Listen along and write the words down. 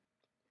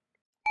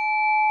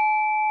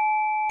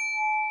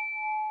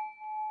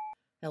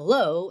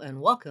Hello,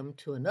 and welcome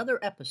to another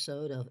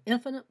episode of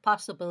Infinite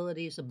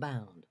Possibilities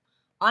Abound.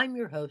 I'm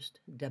your host,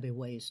 Debbie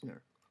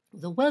Waisner.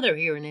 The weather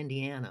here in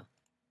Indiana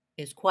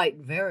is quite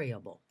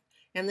variable,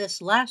 and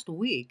this last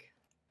week,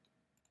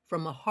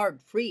 from a hard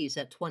freeze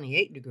at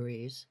 28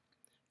 degrees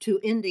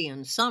to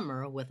Indian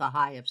summer with a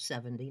high of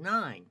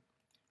 79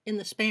 in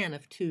the span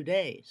of 2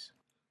 days.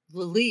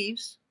 The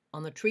leaves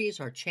on the trees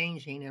are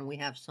changing, and we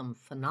have some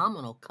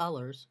phenomenal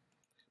colors,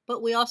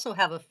 but we also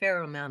have a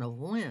fair amount of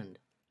wind,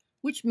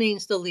 which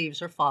means the leaves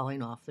are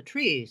falling off the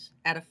trees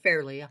at a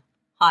fairly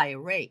high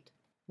rate.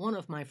 One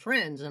of my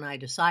friends and I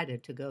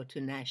decided to go to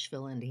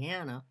Nashville,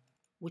 Indiana,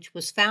 which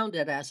was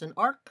founded as an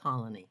art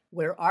colony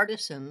where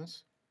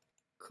artisans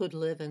could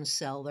live and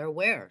sell their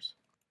wares.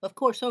 Of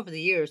course, over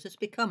the years, it's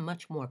become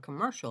much more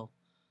commercial,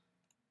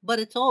 but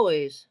it's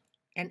always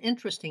an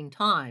interesting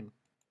time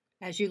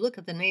as you look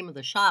at the name of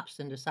the shops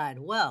and decide,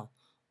 well,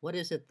 what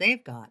is it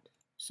they've got?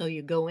 So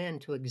you go in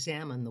to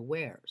examine the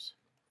wares.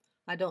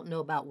 I don't know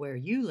about where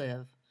you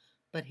live,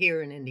 but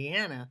here in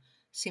Indiana,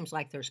 seems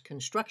like there's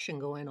construction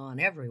going on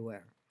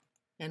everywhere.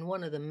 And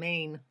one of the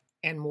main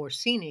and more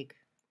scenic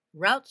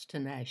routes to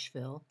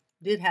Nashville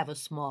did have a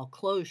small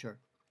closure.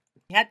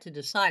 We had to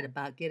decide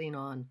about getting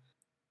on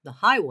the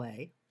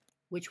highway,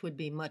 which would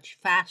be much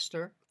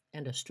faster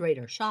and a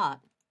straighter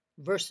shot,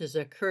 versus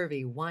a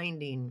curvy,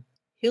 winding,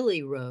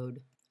 hilly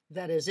road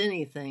that is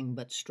anything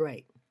but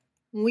straight.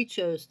 We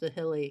chose the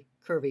hilly,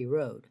 curvy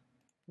road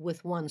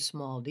with one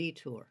small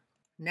detour.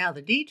 Now,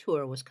 the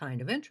detour was kind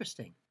of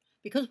interesting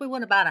because we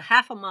went about a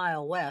half a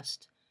mile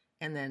west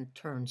and then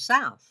turned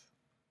south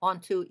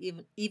onto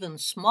even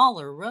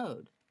smaller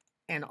road.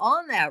 And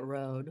on that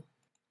road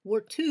were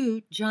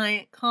two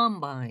giant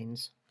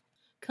combines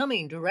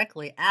coming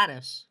directly at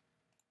us.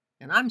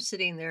 And I'm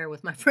sitting there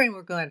with my friend,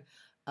 we're going,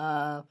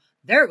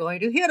 they're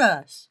going to hit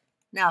us.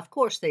 Now, of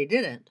course, they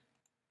didn't,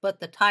 but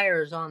the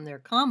tires on their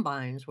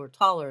combines were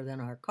taller than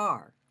our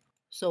car.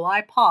 So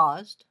I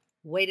paused,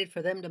 waited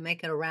for them to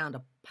make it around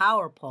a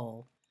power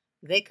pole.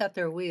 They cut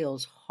their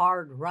wheels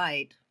hard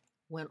right,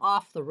 went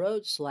off the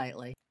road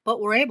slightly, but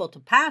were able to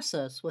pass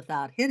us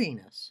without hitting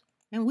us.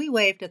 And we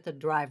waved at the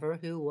driver,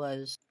 who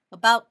was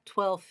about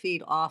 12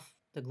 feet off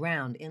the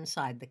ground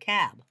inside the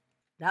cab.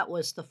 That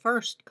was the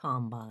first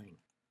combine.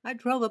 I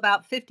drove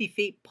about 50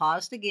 feet,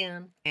 paused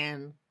again,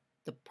 and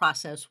the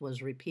process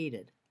was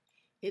repeated.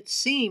 It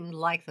seemed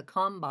like the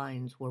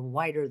combines were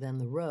wider than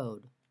the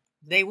road.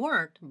 They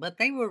weren't, but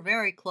they were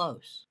very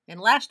close.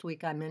 And last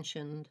week I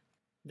mentioned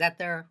that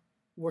there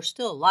were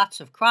still lots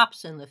of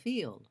crops in the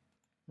field.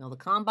 Now, the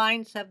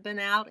combines have been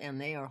out and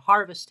they are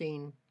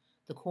harvesting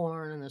the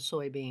corn and the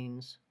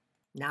soybeans.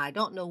 Now, I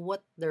don't know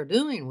what they're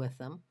doing with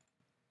them.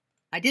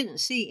 I didn't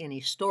see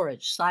any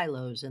storage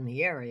silos in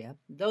the area,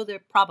 though they're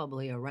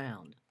probably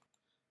around.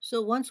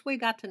 So once we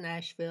got to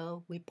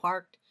Nashville, we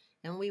parked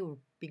and we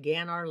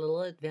began our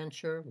little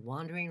adventure,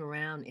 wandering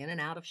around in and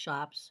out of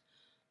shops,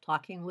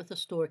 talking with the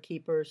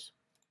storekeepers,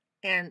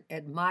 and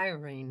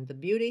admiring the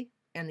beauty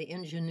and the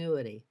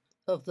ingenuity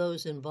of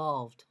those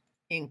involved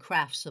in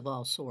crafts of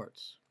all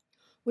sorts.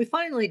 We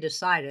finally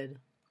decided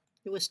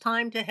it was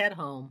time to head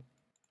home.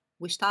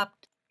 We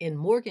stopped in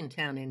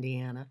Morgantown,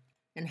 Indiana,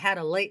 and had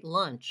a late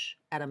lunch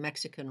at a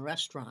Mexican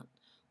restaurant,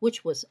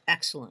 which was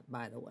excellent,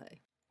 by the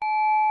way.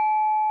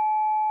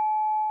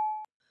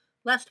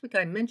 Last week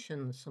I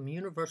mentioned some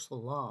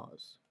universal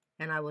laws,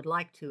 and I would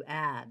like to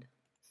add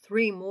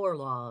 3 more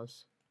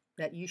laws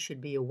that you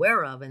should be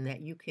aware of and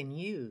that you can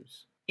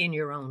use in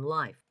your own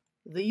life.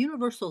 The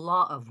universal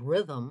law of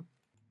rhythm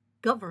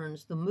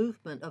governs the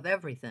movement of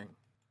everything.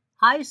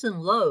 Highs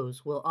and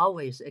lows will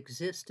always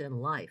exist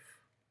in life,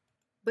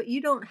 but you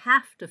don't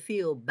have to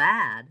feel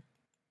bad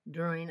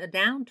during a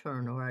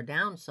downturn or a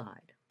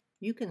downside.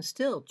 You can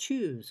still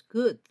choose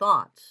good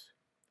thoughts,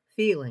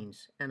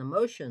 feelings, and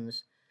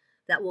emotions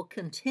that will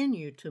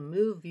continue to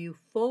move you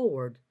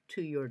forward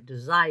to your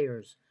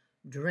desires,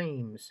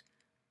 dreams,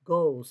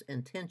 goals,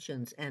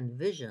 intentions, and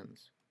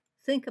visions.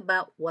 Think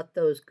about what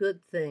those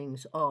good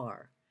things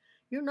are.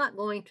 You're not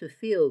going to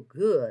feel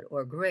good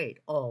or great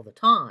all the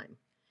time.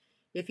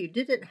 If you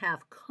didn't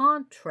have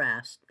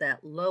contrast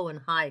that low and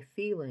high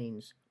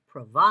feelings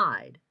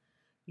provide,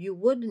 you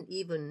wouldn't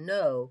even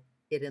know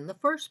it in the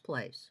first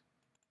place.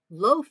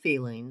 Low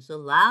feelings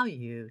allow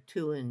you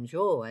to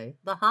enjoy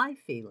the high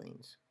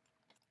feelings.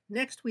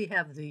 Next, we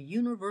have the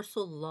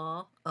universal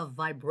law of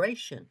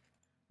vibration,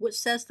 which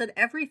says that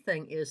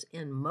everything is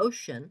in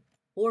motion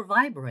or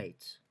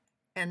vibrates,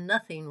 and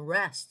nothing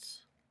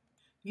rests.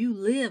 You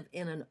live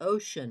in an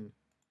ocean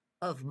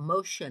of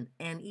motion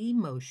and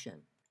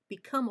emotion.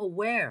 Become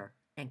aware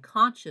and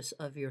conscious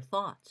of your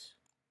thoughts.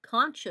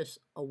 Conscious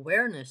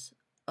awareness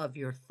of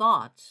your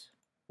thoughts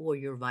or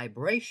your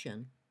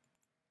vibration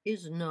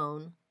is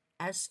known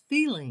as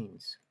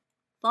feelings.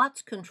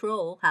 Thoughts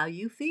control how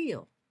you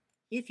feel.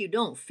 If you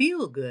don't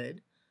feel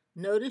good,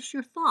 notice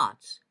your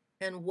thoughts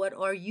and what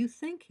are you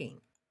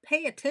thinking.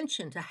 Pay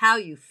attention to how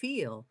you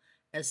feel,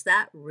 as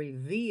that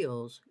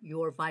reveals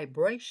your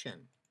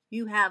vibration.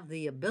 You have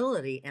the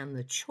ability and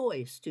the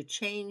choice to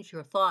change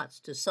your thoughts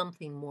to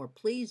something more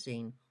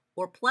pleasing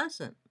or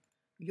pleasant.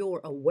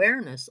 Your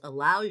awareness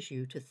allows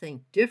you to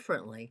think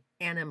differently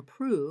and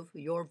improve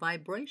your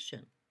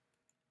vibration.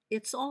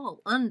 It's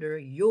all under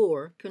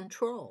your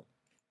control.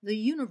 The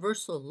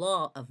universal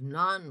law of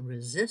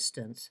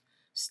non-resistance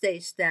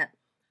states that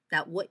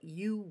what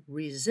you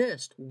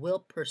resist will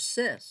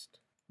persist.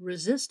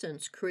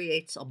 Resistance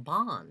creates a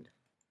bond.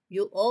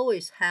 You'll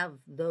always have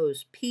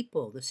those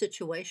people, the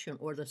situation,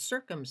 or the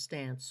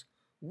circumstance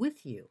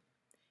with you.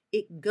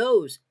 It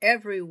goes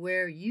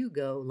everywhere you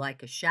go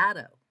like a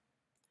shadow.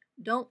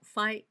 Don't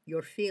fight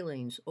your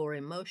feelings or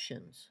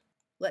emotions.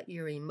 Let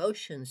your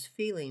emotions,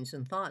 feelings,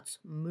 and thoughts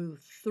move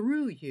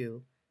through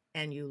you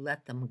and you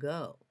let them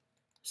go.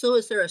 So,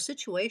 is there a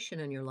situation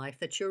in your life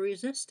that you're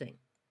resisting?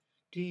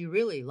 Do you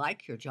really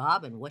like your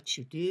job and what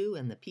you do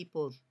and the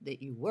people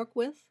that you work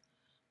with,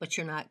 but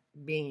you're not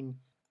being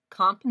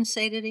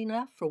compensated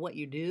enough for what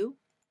you do?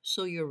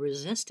 So, you're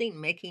resisting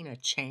making a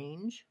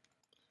change,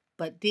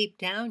 but deep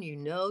down you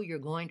know you're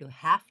going to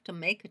have to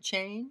make a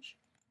change?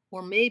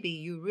 Or maybe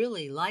you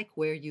really like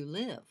where you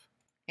live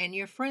and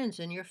your friends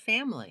and your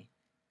family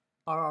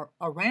are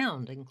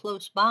around and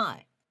close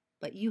by,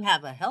 but you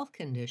have a health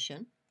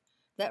condition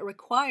that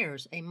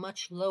requires a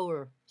much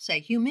lower, say,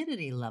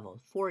 humidity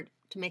level for it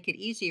to make it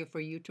easier for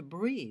you to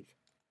breathe.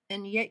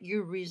 And yet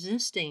you're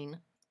resisting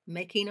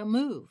making a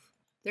move.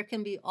 There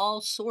can be all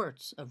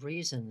sorts of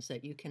reasons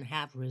that you can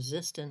have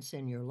resistance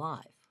in your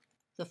life.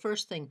 The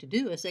first thing to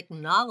do is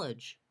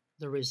acknowledge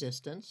the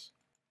resistance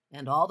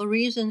and all the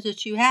reasons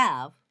that you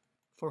have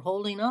for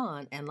holding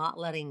on and not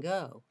letting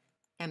go,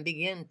 and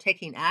begin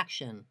taking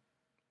action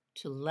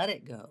to let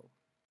it go.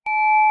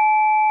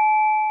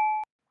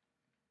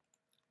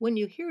 When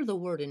you hear the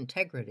word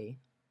integrity,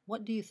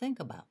 what do you think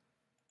about?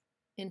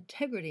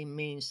 Integrity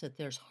means that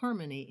there's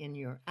harmony in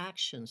your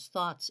actions,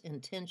 thoughts,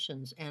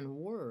 intentions, and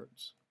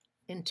words.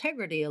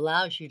 Integrity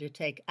allows you to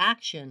take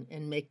action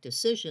and make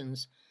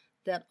decisions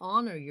that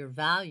honor your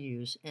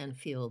values and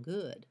feel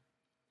good.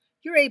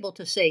 You're able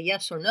to say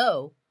yes or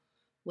no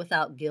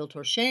without guilt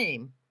or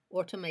shame,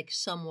 or to make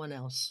someone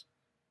else,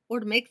 or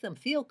to make them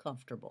feel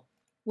comfortable.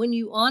 When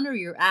you honor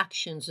your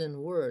actions and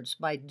words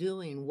by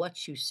doing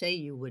what you say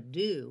you would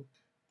do,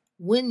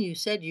 when you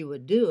said you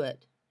would do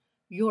it,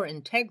 your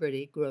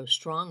integrity grows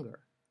stronger.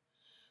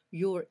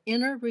 Your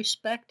inner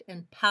respect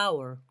and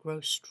power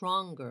grows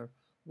stronger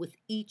with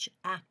each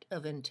act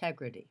of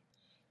integrity.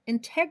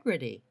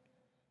 Integrity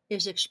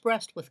is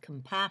expressed with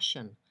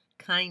compassion,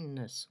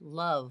 kindness,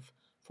 love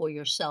for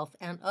yourself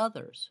and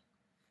others.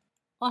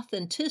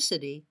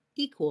 Authenticity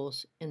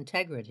equals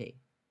integrity.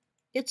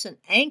 It's an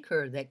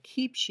anchor that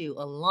keeps you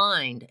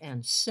aligned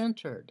and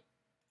centered.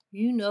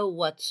 You know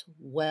what's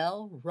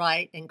well,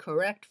 right, and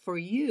correct for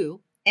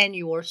you and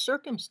your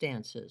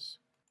circumstances.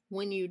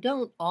 When you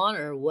don't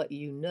honor what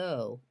you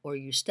know or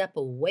you step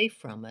away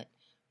from it,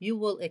 you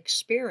will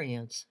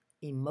experience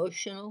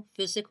emotional,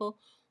 physical,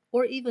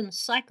 or even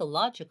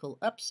psychological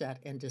upset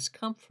and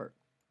discomfort.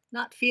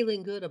 Not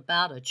feeling good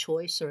about a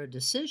choice or a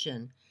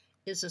decision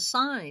is a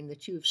sign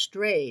that you've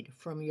strayed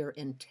from your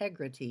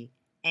integrity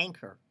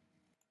anchor.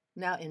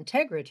 Now,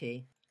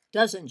 integrity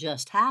doesn't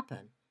just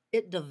happen,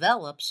 it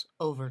develops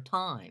over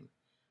time.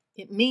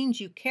 It means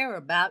you care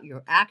about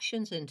your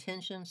actions,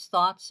 intentions,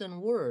 thoughts,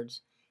 and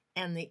words,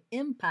 and the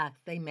impact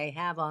they may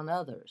have on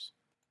others.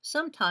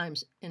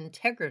 Sometimes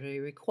integrity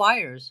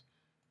requires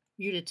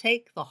you to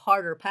take the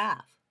harder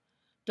path.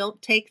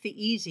 Don't take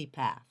the easy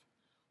path,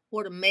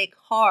 or to make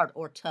hard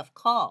or tough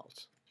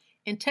calls.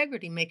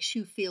 Integrity makes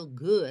you feel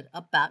good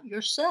about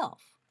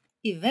yourself.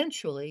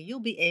 Eventually, you'll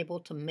be able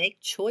to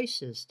make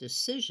choices,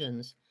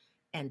 decisions,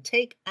 and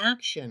take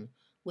action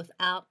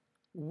without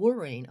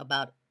worrying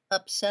about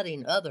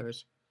upsetting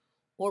others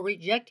or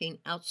rejecting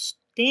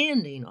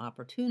outstanding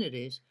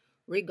opportunities,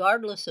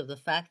 regardless of the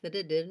fact that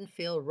it didn't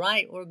feel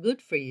right or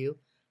good for you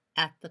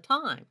at the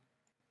time.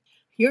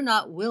 You're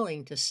not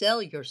willing to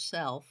sell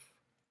yourself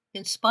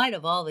in spite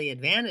of all the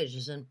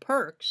advantages and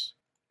perks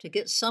to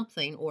get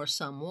something or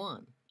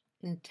someone.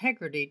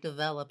 Integrity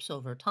develops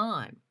over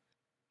time.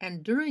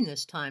 And during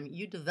this time,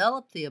 you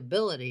develop the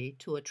ability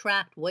to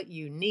attract what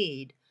you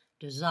need,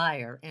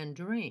 desire, and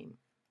dream.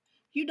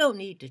 You don't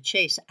need to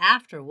chase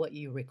after what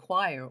you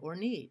require or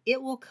need.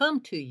 It will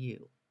come to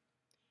you.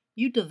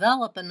 You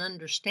develop and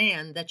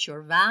understand that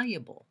you're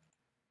valuable.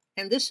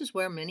 And this is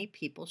where many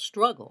people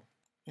struggle,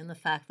 in the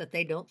fact that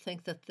they don't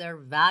think that they're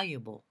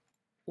valuable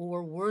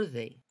or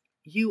worthy.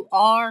 You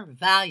are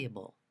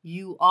valuable.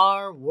 You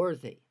are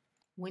worthy.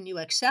 When you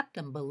accept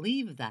and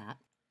believe that,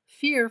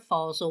 fear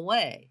falls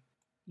away.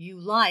 You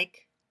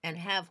like and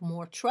have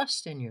more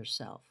trust in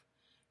yourself.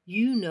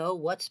 You know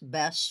what's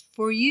best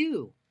for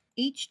you.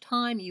 Each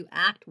time you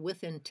act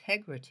with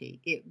integrity,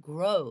 it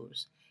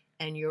grows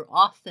and your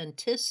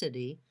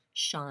authenticity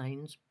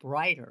shines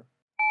brighter.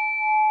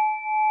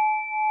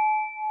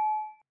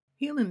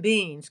 Human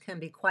beings can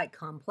be quite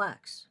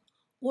complex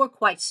or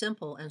quite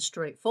simple and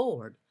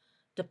straightforward,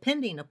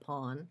 depending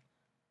upon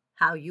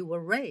how you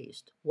were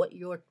raised, what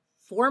your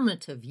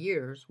formative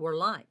years were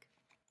like.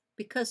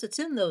 Because it's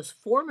in those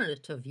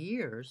formative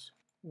years,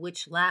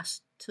 which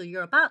last till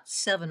you're about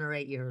 7 or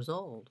 8 years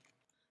old,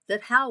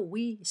 that how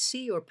we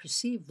see or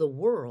perceive the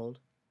world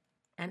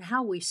and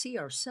how we see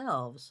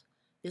ourselves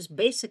is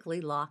basically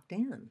locked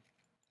in.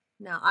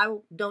 Now, I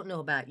don't know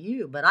about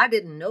you, but I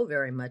didn't know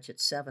very much at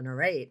 7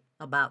 or 8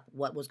 about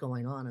what was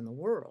going on in the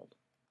world.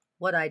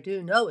 What I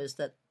do know is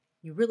that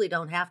you really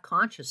don't have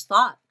conscious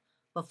thought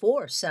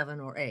before 7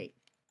 or 8.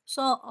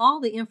 So all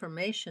the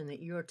information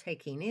that you're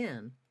taking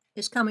in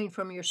is coming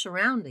from your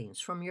surroundings,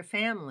 from your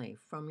family,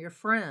 from your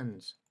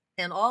friends.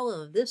 And all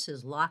of this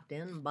is locked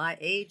in by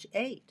age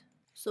 8.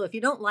 So if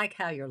you don't like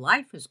how your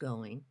life is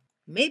going,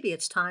 maybe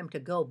it's time to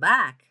go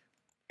back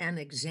and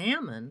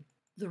examine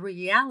the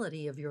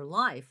reality of your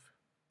life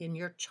in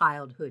your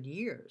childhood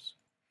years.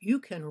 You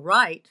can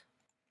write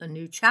a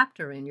new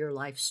chapter in your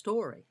life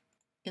story.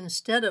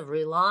 Instead of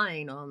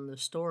relying on the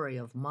story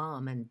of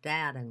mom and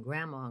dad and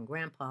grandma and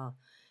grandpa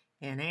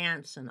and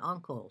aunts and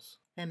uncles,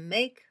 and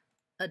make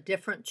a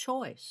different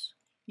choice.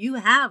 You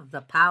have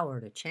the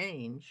power to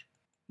change.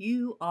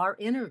 You are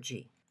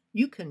energy.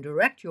 You can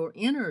direct your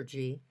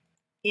energy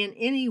in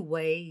any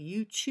way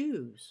you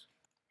choose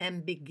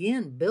and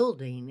begin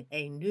building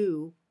a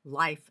new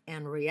life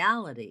and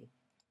reality.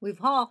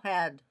 We've all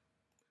had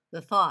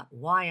the thought,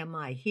 why am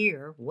I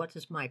here? What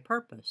is my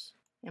purpose?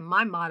 And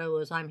my motto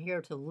is, I'm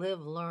here to live,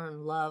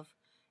 learn, love,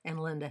 and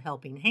lend a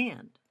helping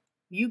hand.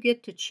 You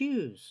get to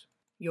choose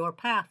your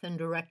path and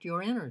direct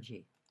your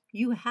energy.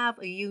 You have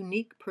a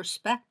unique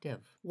perspective.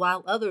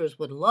 While others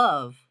would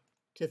love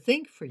to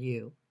think for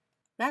you,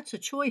 that's a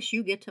choice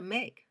you get to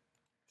make.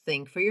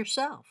 Think for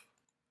yourself.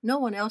 No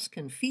one else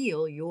can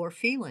feel your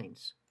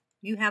feelings.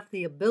 You have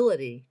the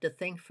ability to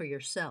think for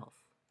yourself,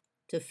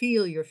 to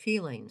feel your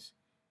feelings,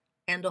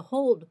 and to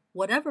hold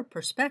whatever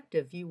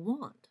perspective you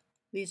want.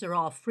 These are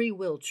all free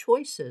will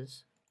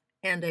choices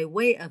and a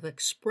way of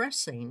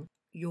expressing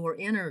your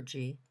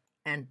energy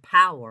and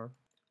power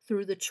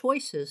through the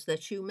choices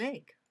that you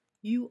make.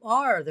 You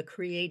are the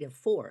creative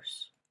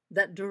force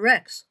that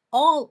directs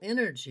all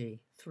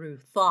energy through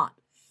thought,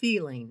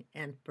 feeling,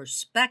 and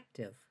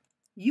perspective.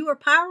 You are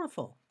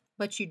powerful,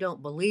 but you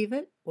don't believe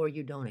it, or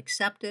you don't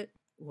accept it,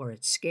 or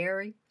it's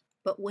scary.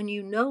 But when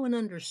you know and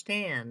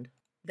understand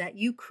that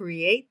you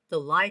create the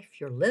life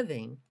you're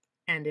living,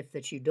 and if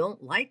that you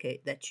don't like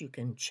it, that you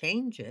can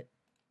change it,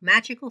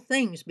 magical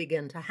things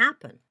begin to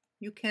happen.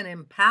 You can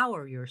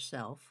empower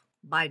yourself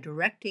by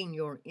directing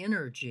your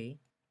energy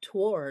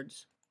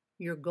towards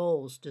your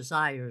goals,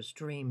 desires,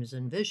 dreams,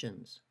 and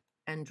visions,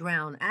 and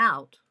drown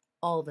out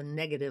all the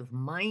negative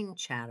mind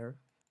chatter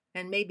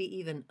and maybe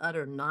even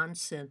utter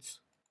nonsense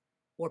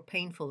or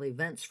painful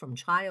events from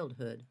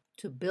childhood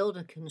to build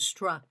and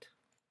construct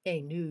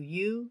a new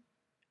you,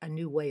 a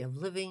new way of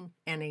living,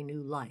 and a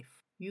new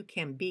life. You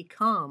can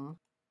become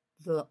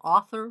the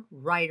author,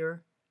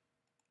 writer,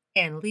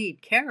 and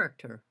lead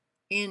character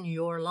in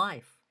your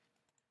life.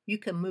 You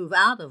can move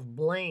out of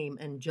blame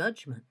and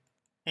judgment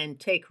and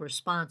take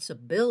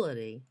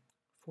responsibility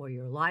for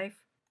your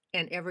life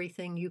and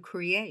everything you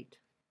create.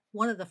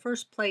 One of the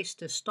first places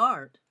to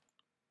start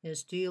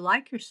is, do you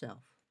like yourself?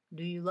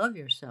 Do you love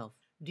yourself?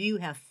 Do you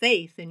have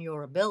faith in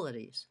your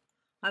abilities?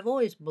 I've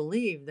always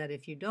believed that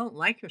if you don't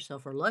like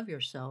yourself or love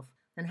yourself,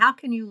 then how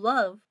can you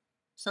love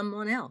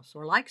someone else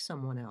or like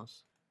someone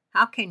else?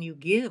 How can you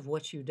give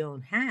what you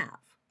don't have?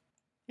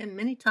 And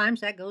many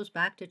times that goes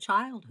back to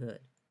childhood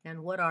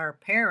and what our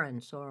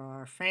parents or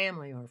our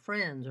family or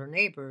friends or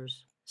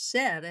neighbors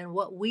said and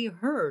what we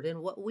heard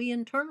and what we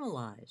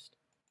internalized.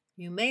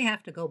 You may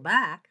have to go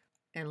back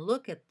and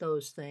look at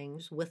those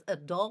things with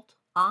adult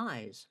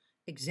eyes,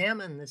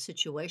 examine the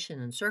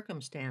situation and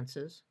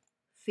circumstances,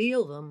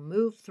 feel them,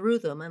 move through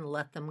them, and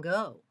let them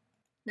go.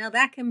 Now,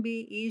 that can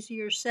be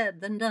easier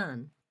said than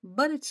done,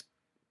 but it's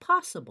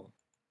possible.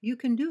 You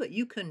can do it.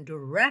 You can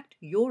direct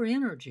your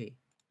energy.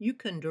 You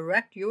can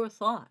direct your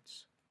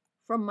thoughts.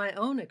 From my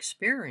own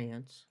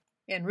experience,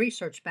 and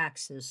research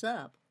backs this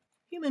up,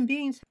 human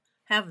beings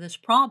have this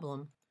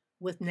problem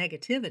with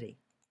negativity.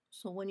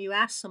 So when you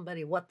ask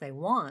somebody what they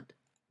want,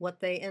 what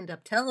they end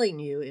up telling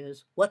you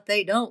is what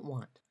they don't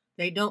want.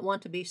 They don't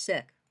want to be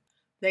sick.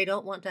 They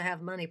don't want to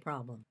have money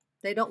problems.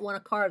 They don't want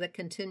a car that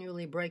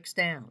continually breaks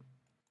down.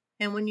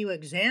 And when you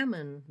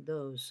examine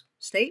those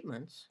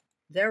statements,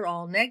 they're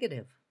all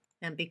negative.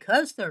 And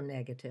because they're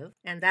negative,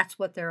 and that's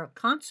what they're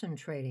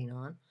concentrating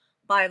on,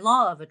 by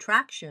law of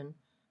attraction,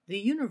 the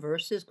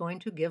universe is going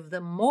to give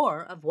them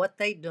more of what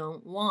they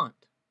don't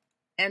want.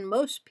 And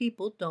most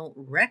people don't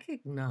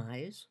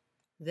recognize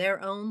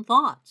their own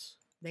thoughts.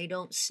 They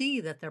don't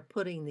see that they're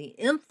putting the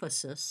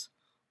emphasis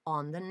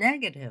on the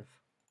negative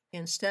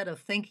instead of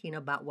thinking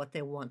about what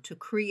they want to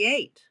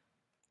create.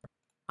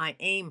 I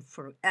aim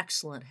for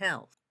excellent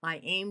health.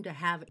 I aim to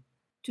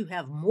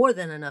have more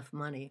than enough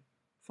money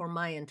for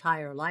my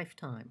entire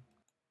lifetime.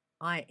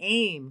 I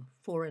aim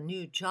for a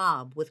new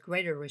job with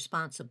greater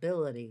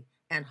responsibility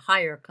and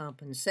higher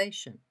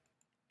compensation.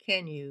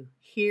 Can you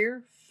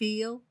hear,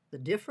 feel the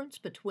difference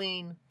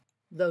between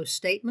those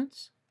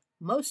statements?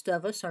 Most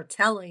of us are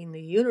telling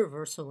the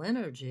universal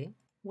energy,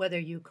 whether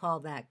you call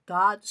that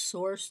God,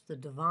 Source, the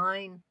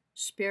Divine,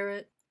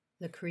 Spirit,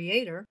 the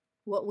Creator,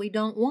 what we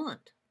don't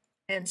want,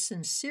 and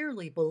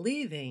sincerely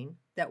believing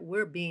that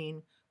we're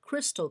being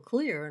crystal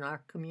clear in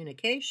our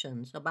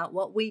communications about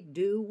what we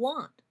do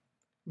want,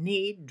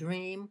 need,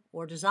 dream,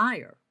 or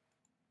desire.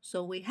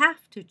 So we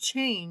have to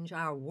change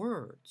our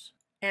words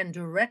and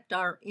direct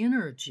our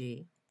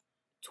energy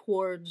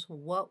towards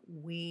what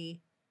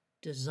we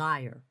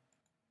desire,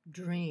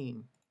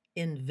 dream,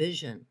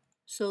 envision,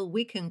 so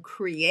we can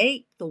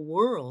create the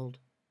world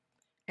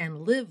and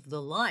live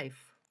the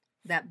life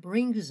that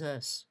brings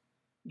us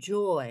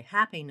joy,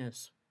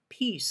 happiness,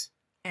 peace,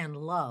 and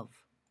love.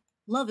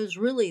 Love is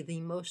really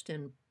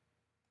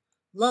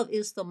love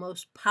is the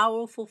most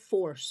powerful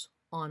force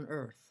on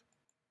earth.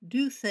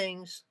 Do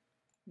things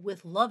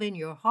with love in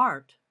your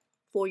heart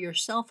for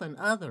yourself and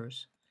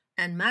others,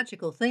 and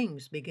magical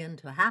things begin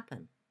to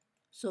happen.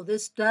 So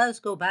this does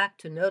go back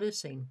to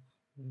noticing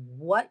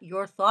what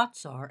your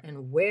thoughts are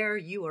and where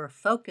you are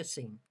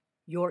focusing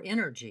your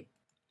energy.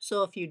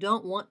 So if you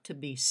don't want to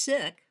be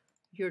sick,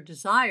 your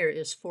desire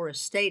is for a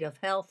state of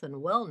health and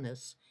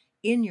wellness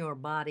in your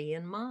body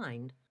and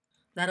mind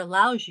that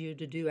allows you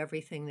to do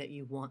everything that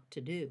you want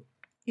to do.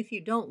 If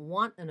you don't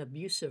want an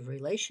abusive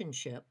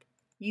relationship,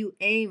 you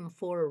aim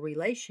for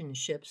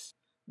relationships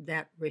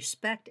that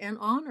respect and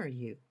honor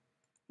you.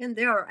 And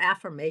there are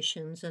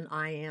affirmations and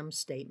I am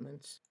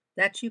statements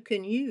that you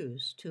can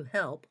use to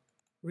help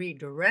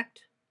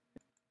redirect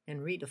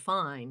and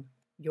redefine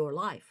your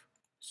life.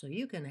 So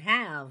you can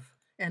have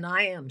an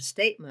I am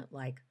statement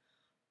like,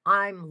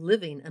 I'm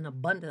living an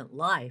abundant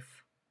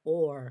life,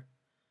 or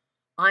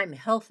I'm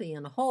healthy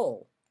and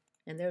whole.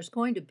 And there's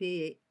going to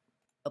be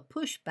a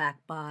pushback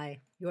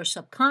by your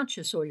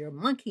subconscious or your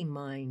monkey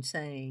mind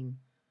saying,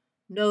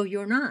 no,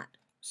 you're not.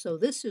 So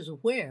this is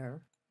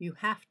where you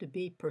have to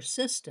be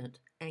persistent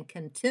and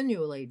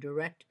continually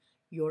direct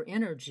your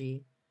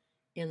energy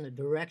in the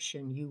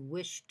direction you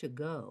wish to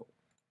go.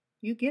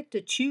 You get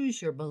to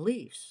choose your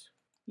beliefs.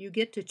 You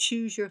get to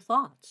choose your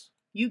thoughts.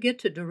 You get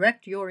to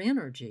direct your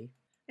energy.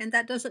 And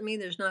that doesn't mean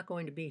there's not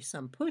going to be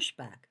some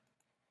pushback,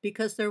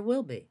 because there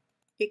will be.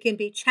 It can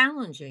be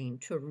challenging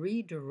to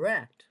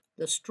redirect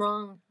the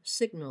strong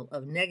signal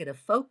of negative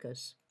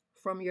focus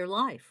from your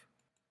life,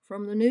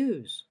 from the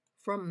news,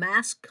 from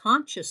mass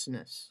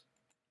consciousness.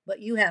 But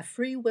you have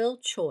free will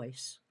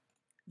choice,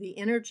 the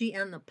energy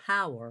and the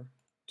power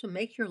to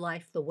make your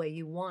life the way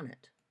you want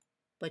it.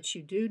 But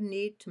you do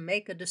need to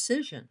make a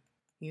decision.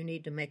 You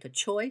need to make a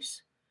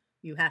choice.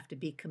 You have to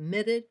be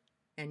committed,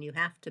 and you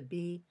have to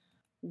be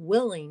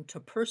willing to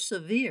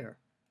persevere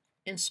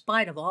in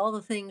spite of all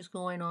the things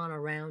going on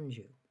around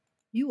you.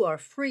 You are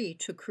free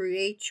to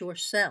create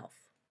yourself.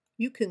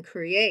 You can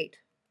create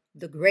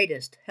the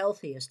greatest,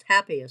 healthiest,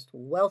 happiest,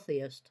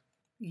 wealthiest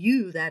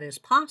you that is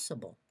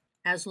possible,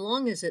 as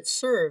long as it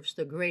serves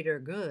the greater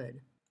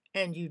good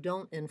and you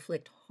don't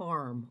inflict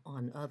harm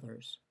on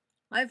others.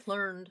 I've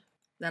learned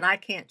that I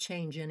can't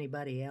change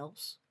anybody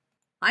else.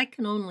 I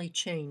can only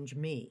change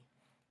me.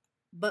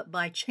 But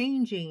by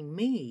changing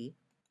me,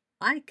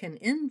 I can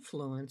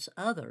influence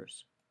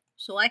others.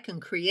 So I can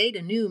create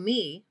a new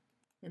me,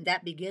 and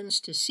that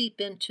begins to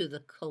seep into the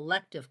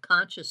collective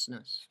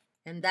consciousness.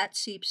 And that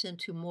seeps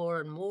into more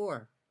and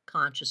more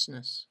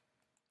consciousness.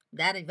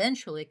 That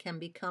eventually can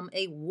become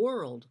a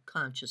world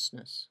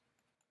consciousness.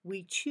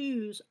 We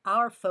choose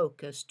our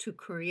focus to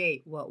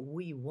create what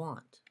we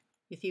want.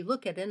 If you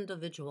look at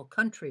individual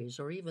countries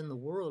or even the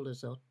world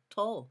as a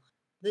whole,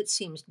 it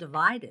seems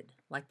divided,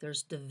 like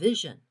there's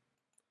division.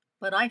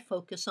 But I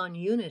focus on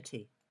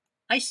unity.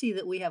 I see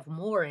that we have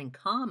more in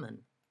common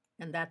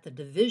and that the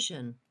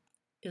division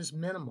is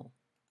minimal.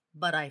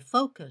 But I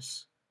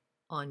focus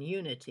on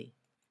unity.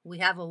 We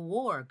have a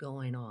war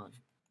going on.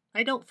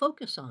 I don't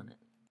focus on it.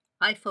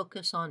 I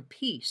focus on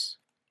peace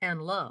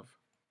and love.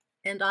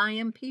 And I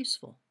am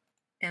peaceful.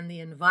 And the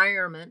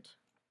environment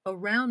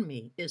around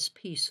me is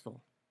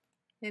peaceful.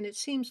 And it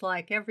seems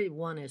like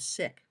everyone is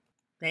sick.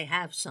 They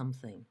have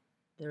something.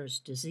 There's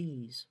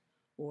disease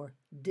or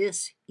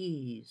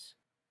dis-ease.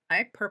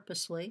 I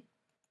purposely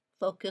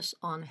focus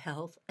on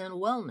health and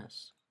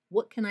wellness.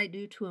 What can I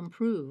do to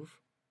improve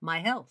my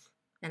health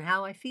and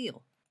how I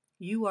feel?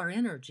 You are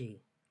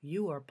energy.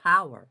 You are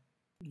power.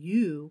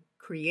 You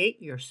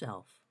create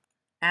yourself,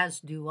 as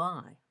do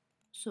I.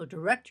 So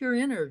direct your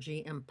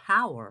energy and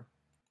power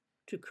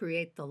to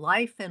create the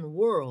life and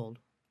world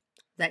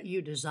that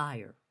you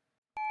desire.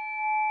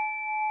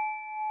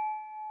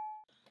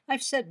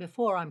 I've said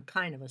before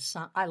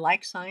I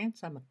like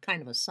science. I'm a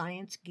kind of a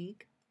science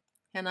geek,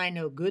 and I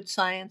know good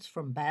science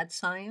from bad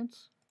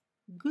science.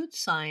 Good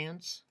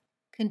science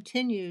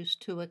continues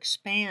to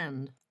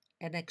expand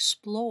and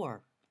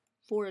explore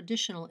for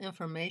additional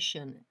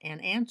information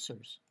and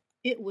answers.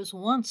 It was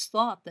once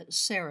thought that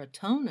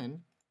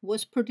serotonin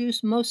was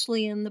produced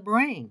mostly in the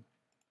brain.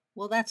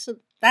 Well,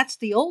 that's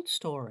the old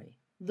story.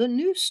 The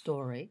new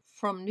story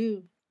from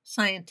new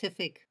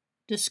scientific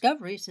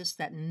discoveries is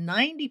that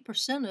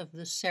 90% of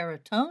the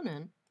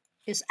serotonin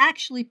is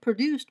actually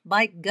produced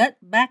by gut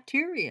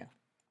bacteria.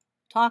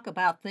 Talk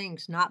about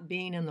things not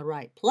being in the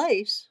right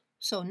place.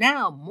 So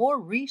now more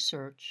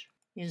research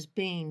is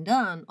being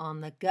done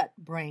on the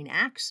gut-brain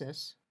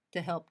axis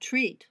to help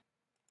treat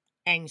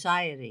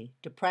anxiety,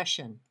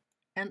 depression,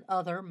 and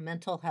other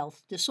mental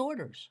health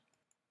disorders.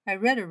 I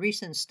read a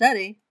recent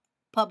study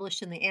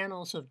published in the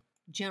Annals of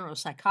General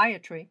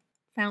Psychiatry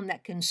found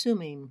that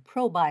consuming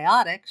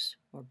probiotics,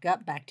 or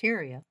gut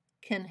bacteria,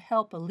 can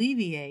help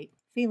alleviate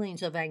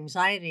feelings of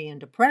anxiety and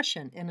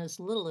depression in as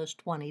little as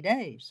 20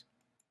 days.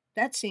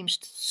 That seems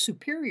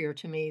superior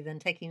to me than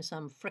taking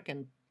some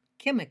frickin'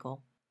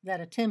 chemical that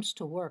attempts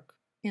to work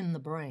in the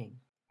brain.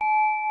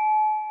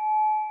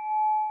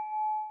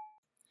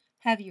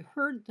 Have you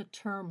heard the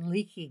term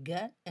leaky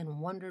gut and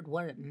wondered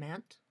what it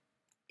meant?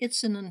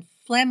 It's an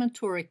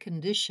inflammatory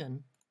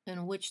condition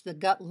in which the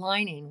gut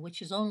lining,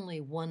 which is only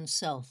one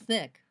cell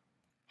thick,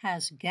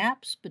 has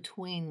gaps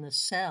between the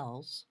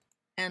cells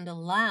and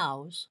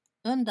allows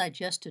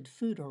undigested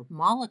food or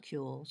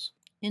molecules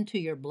into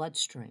your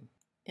bloodstream.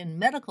 In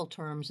medical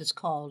terms, it's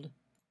called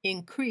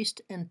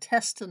increased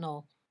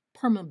intestinal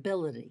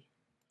permeability.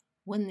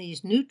 When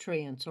these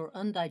nutrients or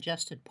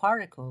undigested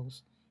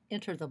particles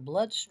enter the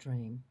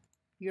bloodstream,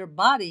 your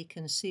body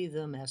can see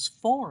them as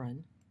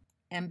foreign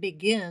and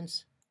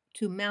begins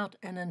to mount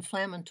an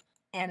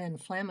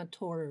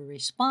inflammatory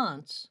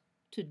response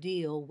to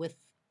deal with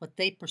what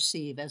they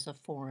perceive as a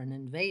foreign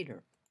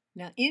invader.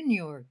 Now, in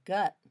your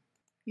gut,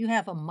 you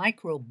have a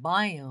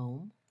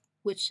microbiome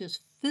which is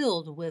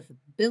filled with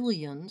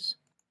billions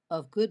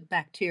of good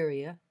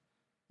bacteria,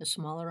 a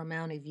smaller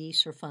amount of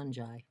yeast or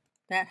fungi,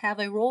 that have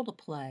a role to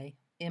play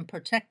in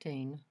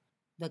protecting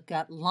the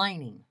gut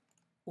lining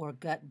or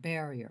gut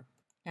barrier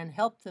and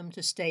help them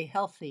to stay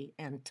healthy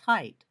and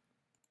tight.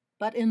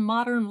 But in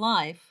modern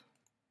life,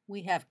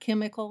 we have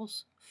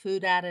chemicals,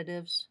 food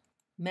additives,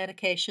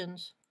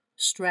 medications,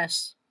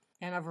 stress,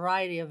 and a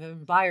variety of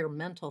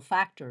environmental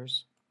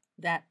factors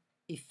that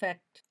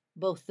affect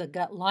both the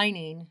gut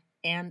lining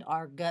and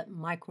our gut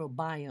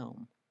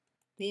microbiome.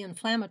 The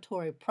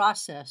inflammatory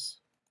process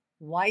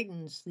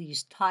widens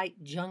these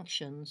tight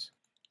junctions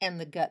and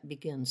the gut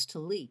begins to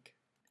leak.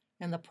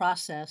 And the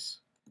process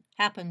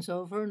happens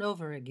over and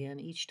over again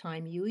each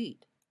time you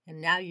eat.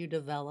 And now you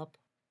develop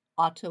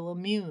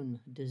autoimmune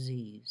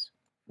disease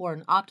or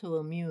an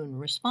autoimmune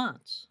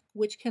response,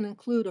 which can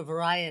include a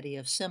variety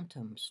of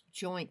symptoms: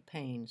 joint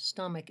pain,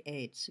 stomach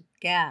aches,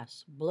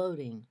 gas,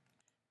 bloating,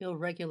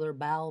 irregular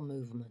bowel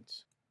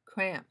movements,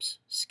 cramps,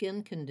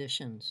 skin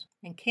conditions,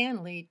 and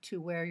can lead to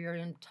where your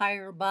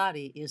entire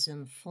body is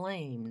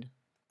inflamed,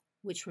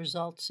 which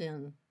results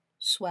in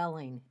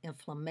swelling,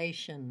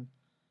 inflammation,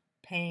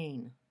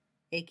 pain,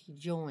 achy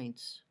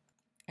joints,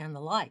 and the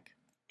like.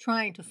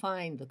 Trying to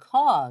find the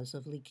cause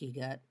of leaky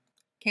gut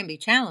can be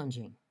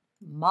challenging.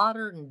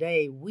 Modern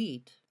day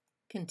wheat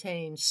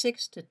contains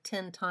 6 to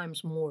 10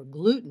 times more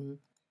gluten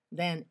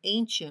than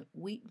ancient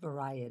wheat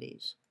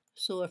varieties.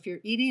 So if you're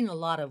eating a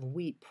lot of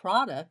wheat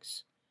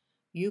products,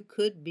 your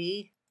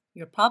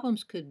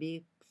problems could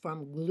be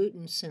from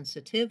gluten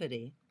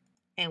sensitivity.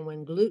 And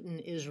when gluten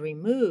is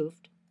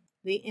removed,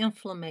 the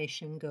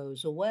inflammation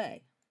goes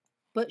away.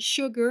 But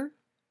sugar,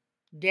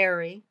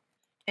 dairy,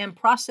 and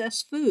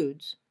processed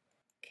foods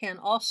can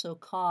also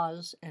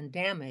cause and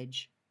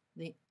damage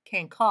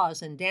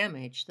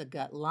the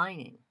gut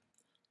lining.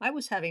 I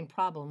was having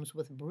problems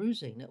with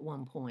bruising at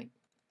one point.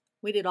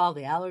 We did all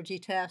the allergy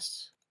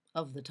tests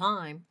of the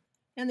time,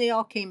 and they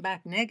all came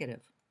back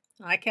negative.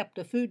 I kept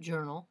a food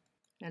journal,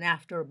 and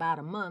after about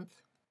a month,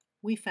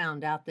 we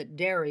found out that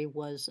dairy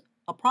was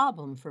a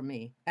problem for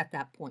me at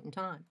that point in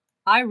time.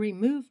 I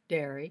removed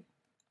dairy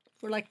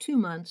for like 2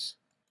 months.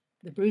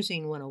 The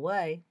bruising went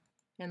away,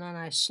 and then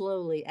I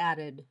slowly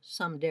added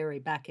some dairy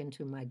back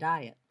into my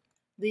diet.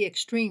 The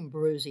extreme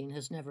bruising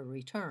has never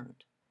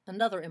returned.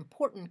 Another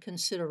important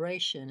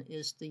consideration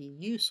is the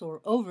use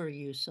or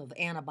overuse of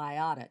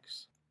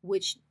antibiotics,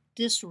 which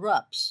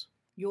disrupts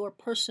your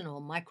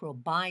personal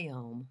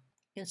microbiome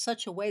in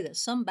such a way that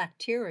some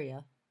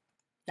bacteria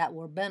that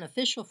were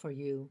beneficial for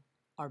you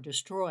are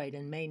destroyed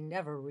and may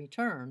never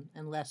return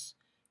unless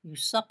you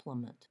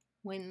supplement.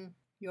 When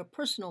your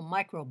personal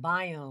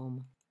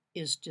microbiome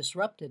is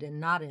disrupted and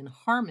not in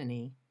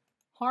harmony,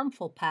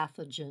 harmful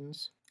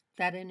pathogens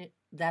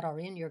that are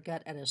in your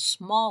gut at a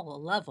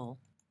small level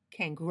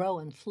can grow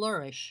and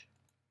flourish,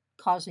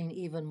 causing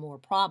even more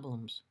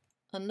problems.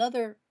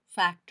 Another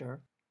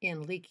factor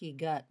in leaky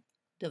gut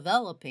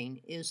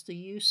developing is the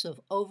use of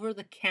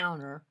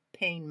over-the-counter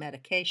pain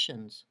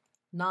medications,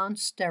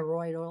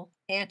 non-steroidal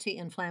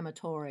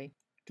anti-inflammatory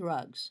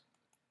drugs.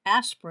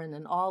 Aspirin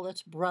and all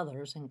its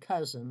brothers and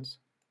cousins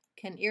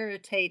can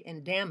irritate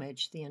and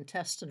damage the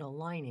intestinal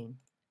lining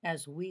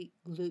as wheat,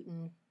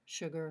 gluten,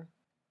 sugar,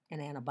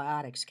 and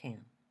antibiotics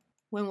can.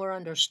 When we're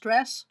under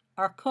stress,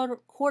 our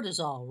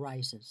cortisol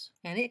rises,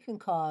 and it can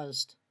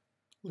cause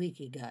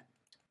leaky gut.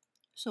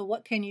 So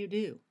what can you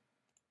do?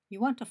 You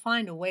want to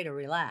find a way to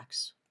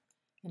relax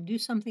and do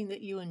something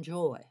that you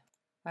enjoy.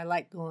 I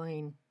like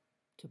going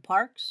to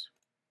parks,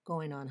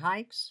 going on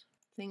hikes,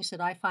 things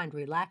that I find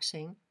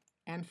relaxing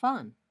and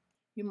fun.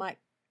 You might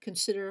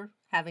consider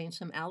having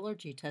some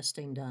allergy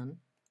testing done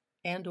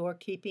and or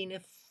keeping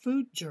a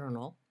food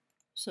journal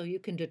so you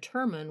can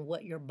determine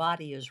what your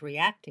body is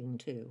reacting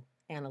to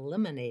and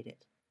eliminate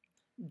it.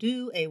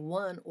 Do a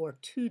 1 or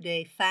 2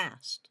 day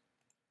fast,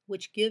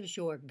 which gives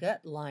your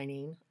gut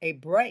lining a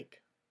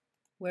break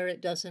where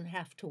it doesn't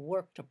have to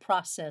work to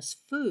process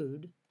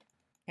food.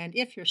 And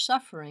if you're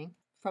suffering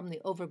from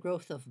the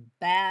overgrowth of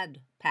bad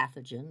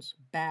pathogens,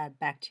 bad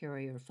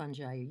bacteria or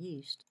fungi or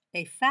yeast,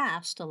 a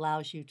fast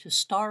allows you to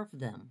starve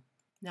them.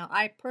 Now,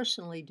 I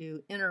personally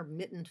do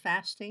intermittent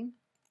fasting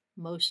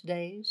most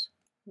days,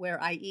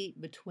 where I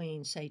eat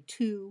between, say,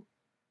 2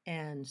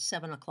 and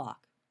 7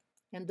 o'clock.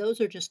 And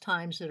those are just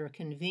times that are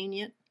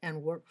convenient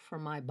and work for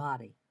my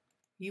body.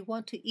 You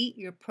want to eat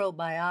your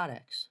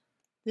probiotics.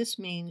 This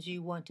means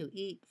you want to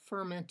eat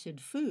fermented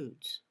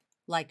foods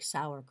like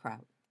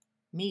sauerkraut,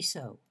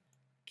 miso,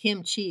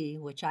 kimchi,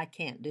 which I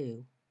can't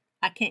do.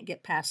 I can't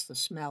get past the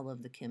smell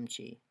of the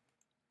kimchi.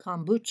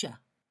 Kombucha,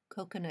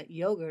 coconut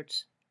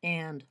yogurts,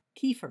 and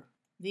kefir.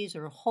 These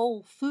are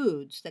whole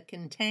foods that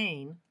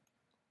contain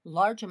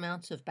large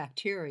amounts of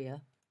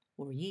bacteria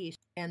or yeast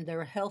and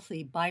their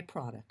healthy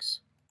byproducts.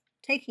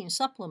 Taking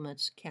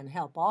supplements can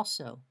help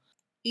also.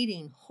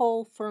 Eating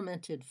whole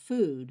fermented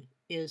food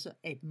is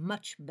a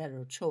much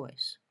better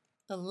choice.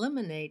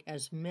 Eliminate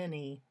as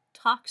many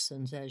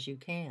toxins as you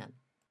can.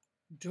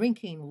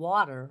 Drinking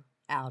water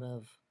out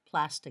of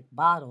plastic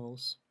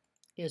bottles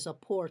is a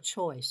poor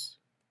choice.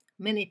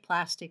 Many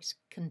plastics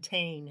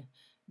contain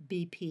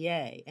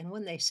BPA, and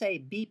when they say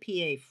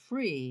BPA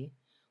free,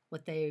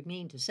 what they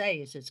mean to say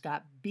is it's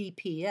got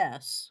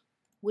BPS,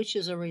 which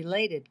is a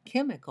related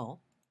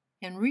chemical,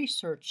 and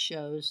research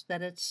shows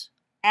that it's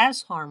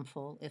as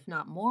harmful, if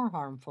not more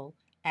harmful,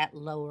 at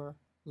lower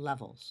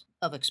levels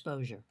of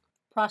exposure.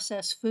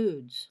 Processed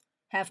foods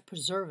have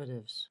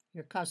preservatives.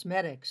 Your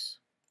cosmetics,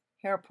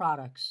 hair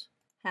products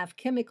have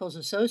chemicals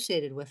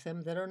associated with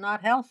them that are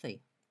not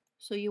healthy.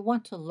 So you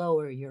want to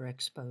lower your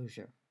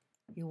exposure.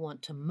 You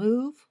want to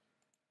move,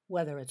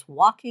 whether it's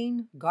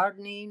walking,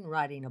 gardening,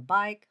 riding a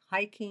bike,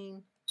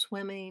 hiking,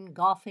 swimming,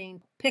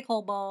 golfing,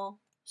 pickleball.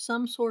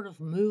 Some sort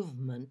of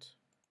movement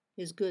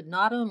is good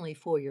not only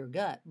for your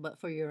gut, but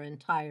for your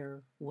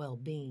entire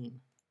well-being.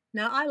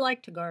 Now, I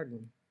like to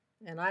garden,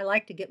 and I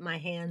like to get my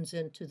hands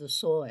into the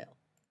soil.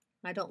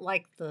 I don't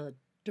like the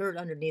dirt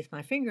underneath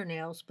my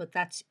fingernails, but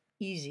that's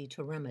easy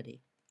to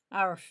remedy.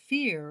 Our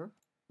fear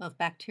of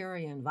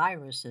bacteria and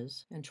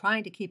viruses and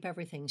trying to keep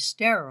everything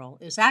sterile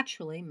is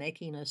actually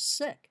making us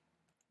sick.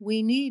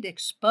 We need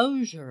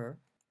exposure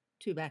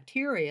to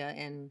bacteria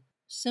and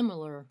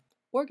similar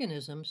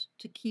organisms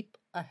to keep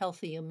a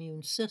healthy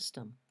immune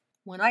system.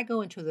 When I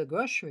go into the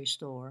grocery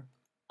store,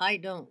 I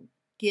don't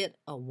get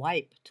a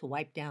wipe to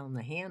wipe down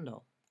the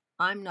handle.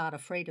 I'm not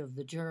afraid of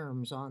the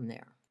germs on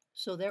there.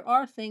 So there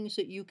are things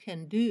that you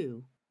can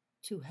do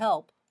to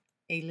help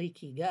a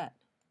leaky gut.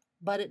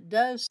 But it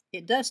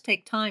does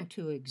take time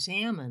to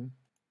examine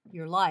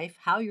your life,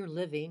 how you're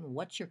living,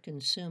 what you're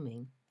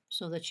consuming,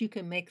 so that you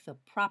can make the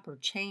proper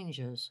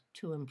changes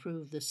to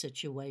improve the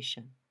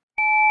situation.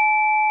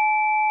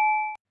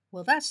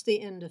 Well, that's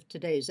the end of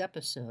today's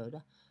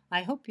episode.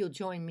 I hope you'll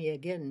join me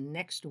again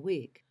next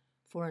week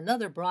for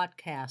another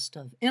broadcast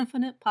of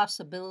Infinite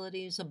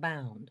Possibilities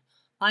Abound.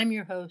 I'm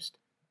your host,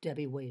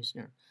 Debbie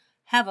Waisner.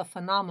 Have a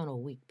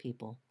phenomenal week,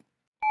 people.